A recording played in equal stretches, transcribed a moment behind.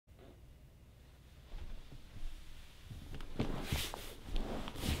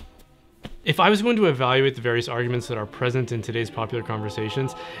If I was going to evaluate the various arguments that are present in today's popular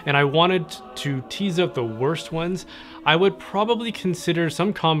conversations, and I wanted to tease out the worst ones, I would probably consider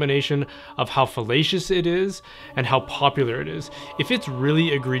some combination of how fallacious it is and how popular it is. If it's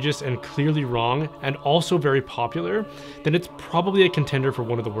really egregious and clearly wrong, and also very popular, then it's probably a contender for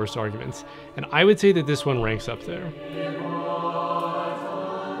one of the worst arguments. And I would say that this one ranks up there.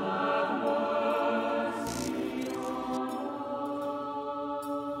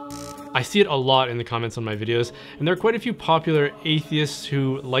 I see it a lot in the comments on my videos, and there are quite a few popular atheists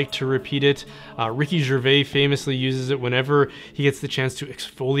who like to repeat it. Ricky Gervais famously uses it whenever he gets the chance to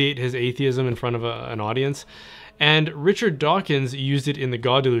exfoliate his atheism in front of an audience. And Richard Dawkins used it in the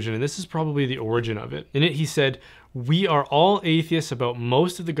God Delusion, and this is probably the origin of it. In it, he said, "We are all atheists about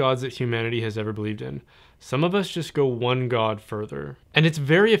most of the gods that humanity has ever believed in. Some of us just go one god further." And it's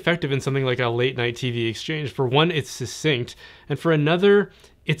very effective in something like a late night TV exchange. For one, it's succinct, and for another,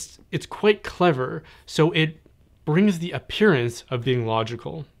 it's quite clever, so it brings the appearance of being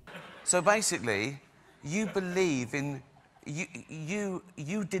logical. So basically, you believe in,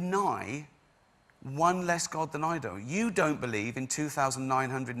 you deny one less god than I do. You don't believe in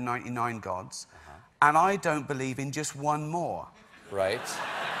 2,999 gods, and I don't believe in just one more. Right.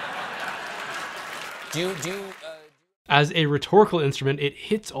 As a rhetorical instrument, it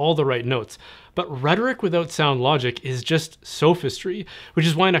hits all the right notes. But rhetoric without sound logic is just sophistry, which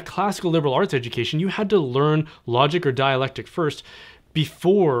is why in a classical liberal arts education, you had to learn logic or dialectic first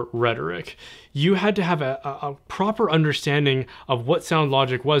before rhetoric. You had to have a proper understanding of what sound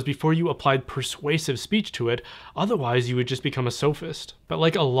logic was before you applied persuasive speech to it. Otherwise, you would just become a sophist. But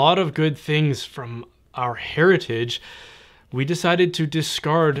like a lot of good things from our heritage, we decided to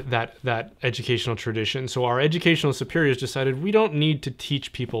discard that educational tradition. So our educational superiors decided we don't need to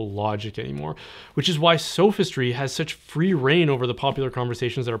teach people logic anymore, which is why sophistry has such free reign over the popular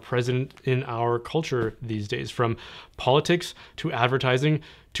conversations that are present in our culture these days, from politics to advertising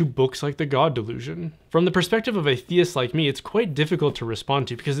to books like the God Delusion. From the perspective of a theist like me, it's quite difficult to respond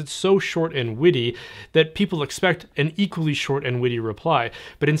to because it's so short and witty that people expect an equally short and witty reply.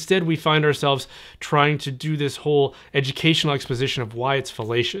 But instead we find ourselves trying to do this whole educational exposition of why it's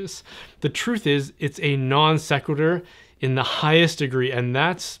fallacious. The truth is, it's a non sequitur in the highest degree, and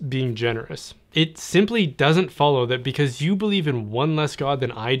that's being generous. It simply doesn't follow that because you believe in one less God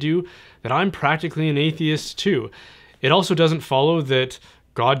than I do, that I'm practically an atheist too. It also doesn't follow that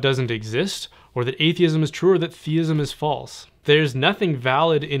God doesn't exist, or that atheism is true, or that theism is false. There's nothing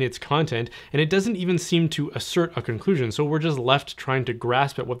valid in its content, and it doesn't even seem to assert a conclusion, so we're just left trying to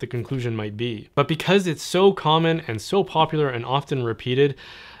grasp at what the conclusion might be. But because it's so common and so popular and often repeated,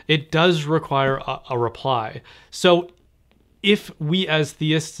 it does require a reply. So if we as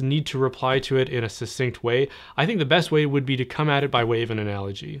theists need to reply to it in a succinct way, I think the best way would be to come at it by way of an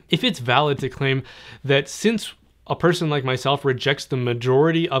analogy. If it's valid to claim that since a person like myself rejects the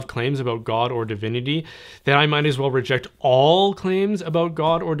majority of claims about God or divinity, then I might as well reject all claims about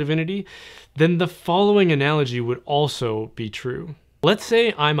God or divinity, then the following analogy would also be true. Let's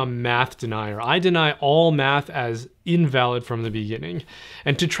say I'm a math denier. I deny all math as invalid from the beginning.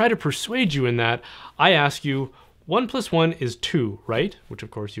 And to try to persuade you in that, I ask you, 1 + 1 is 2, right? Which of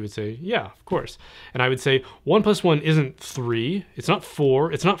course you would say, yeah, of course. And I would say 1 + 1 isn't 3, it's not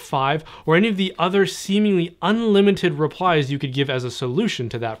 4, it's not 5, or any of the other seemingly unlimited replies you could give as a solution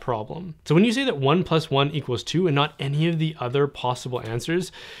to that problem. So when you say that 1 + 1 = 2 and not any of the other possible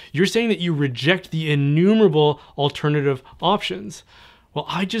answers, you're saying that you reject the innumerable alternative options. Well,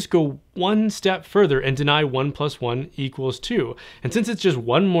 I just go one step further and deny 1 + 1 = 2. And since it's just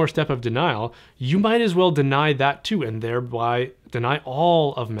one more step of denial, you might as well deny that too, and thereby deny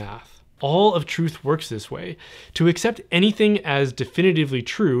all of math. All of truth works this way. To accept anything as definitively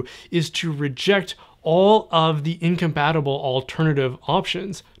true is to reject all of the incompatible alternative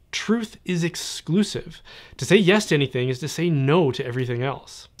options. Truth is exclusive. To say yes to anything is to say no to everything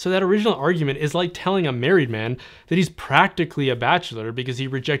else. So that original argument is like telling a married man that he's practically a bachelor because he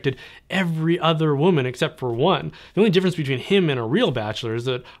rejected every other woman except for one. The only difference between him and a real bachelor is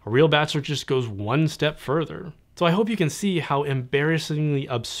that a real bachelor just goes one step further. So I hope you can see how embarrassingly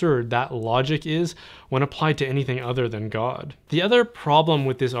absurd that logic is when applied to anything other than God. The other problem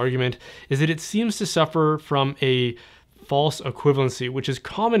with this argument is that it seems to suffer from a false equivalency, which is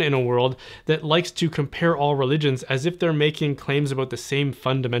common in a world that likes to compare all religions as if they're making claims about the same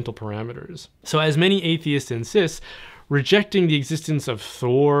fundamental parameters. So as many atheists insist, rejecting the existence of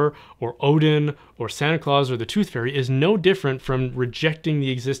Thor or Odin or Santa Claus or the Tooth Fairy is no different from rejecting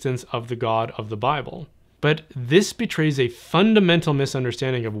the existence of the God of the Bible. But this betrays a fundamental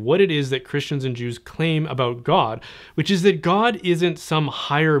misunderstanding of what it is that Christians and Jews claim about God, which is that God isn't some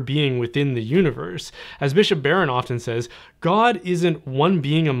higher being within the universe. As Bishop Barron often says, God isn't one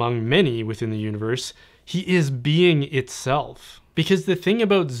being among many within the universe, he is being itself. Because the thing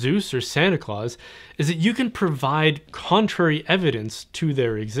about Zeus or Santa Claus is that you can provide contrary evidence to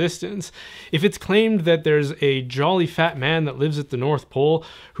their existence. If it's claimed that there's a jolly fat man that lives at the North Pole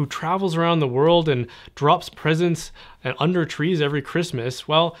who travels around the world and drops presents under trees every Christmas,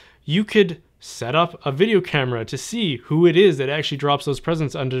 well, you could set up a video camera to see who it is that actually drops those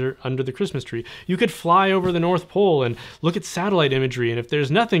presents under the Christmas tree. You could fly over the North Pole and look at satellite imagery, and if there's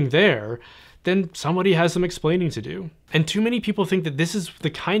nothing there, then somebody has some explaining to do. And too many people think that this is the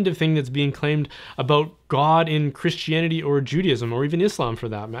kind of thing that's being claimed about God in Christianity or Judaism, or even Islam for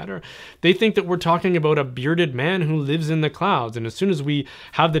that matter. They think that we're talking about a bearded man who lives in the clouds, and as soon as we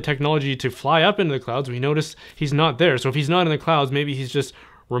have the technology to fly up into the clouds, we notice he's not there. So if he's not in the clouds, maybe he's just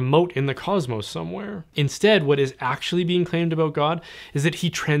remote in the cosmos somewhere. Instead, what is actually being claimed about God is that he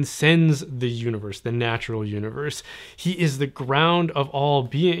transcends the universe, the natural universe. He is the ground of all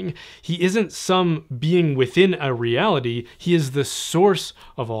being. He isn't some being within a reality, he is the source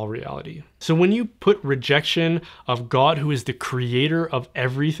of all reality. So when you put rejection of God, who is the creator of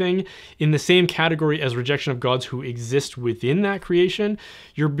everything, in the same category as rejection of gods who exist within that creation,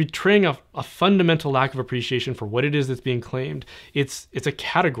 you're betraying a fundamental lack of appreciation for what it is that's being claimed. It's a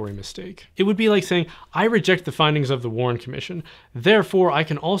category mistake. It would be like saying, I reject the findings of the Warren Commission, therefore I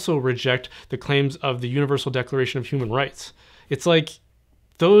can also reject the claims of the Universal Declaration of Human Rights. It's like,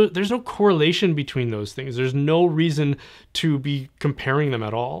 there's no correlation between those things. There's no reason to be comparing them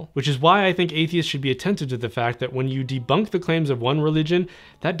at all, which is why I think atheists should be attentive to the fact that when you debunk the claims of one religion,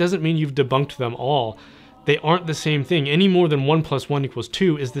 that doesn't mean you've debunked them all. They aren't the same thing. Any more than 1 + 1 =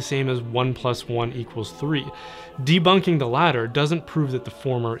 2 is the same as 1 + 1 = 3. Debunking the latter doesn't prove that the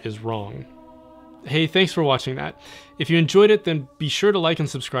former is wrong. Hey, thanks for watching that. If you enjoyed it, then be sure to like and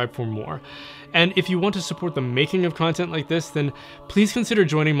subscribe for more. And if you want to support the making of content like this, then please consider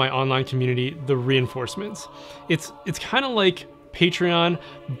joining my online community, The Reinforcements. It's kind of like Patreon,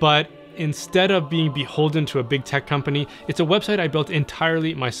 but instead of being beholden to a big tech company, it's a website I built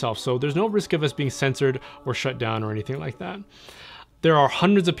entirely myself, so there's no risk of us being censored or shut down or anything like that. There are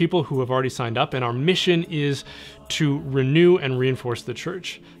hundreds of people who have already signed up, and our mission is to renew and reinforce the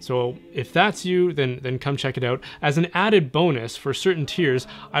church. So if that's you, then come check it out. As an added bonus for certain tiers,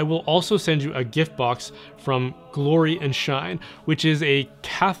 I will also send you a gift box from Glory and Shine, which is a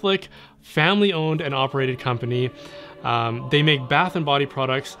Catholic, family-owned and operated company. They make bath and body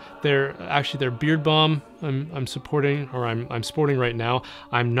products. They're actually their beard balm I'm supporting, or I'm sporting right now.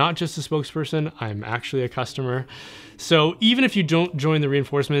 I'm not just a spokesperson, I'm actually a customer. So even if you don't join the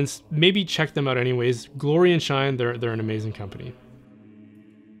Reinforcements, maybe check them out anyways. Glory and Shine, they're an amazing company.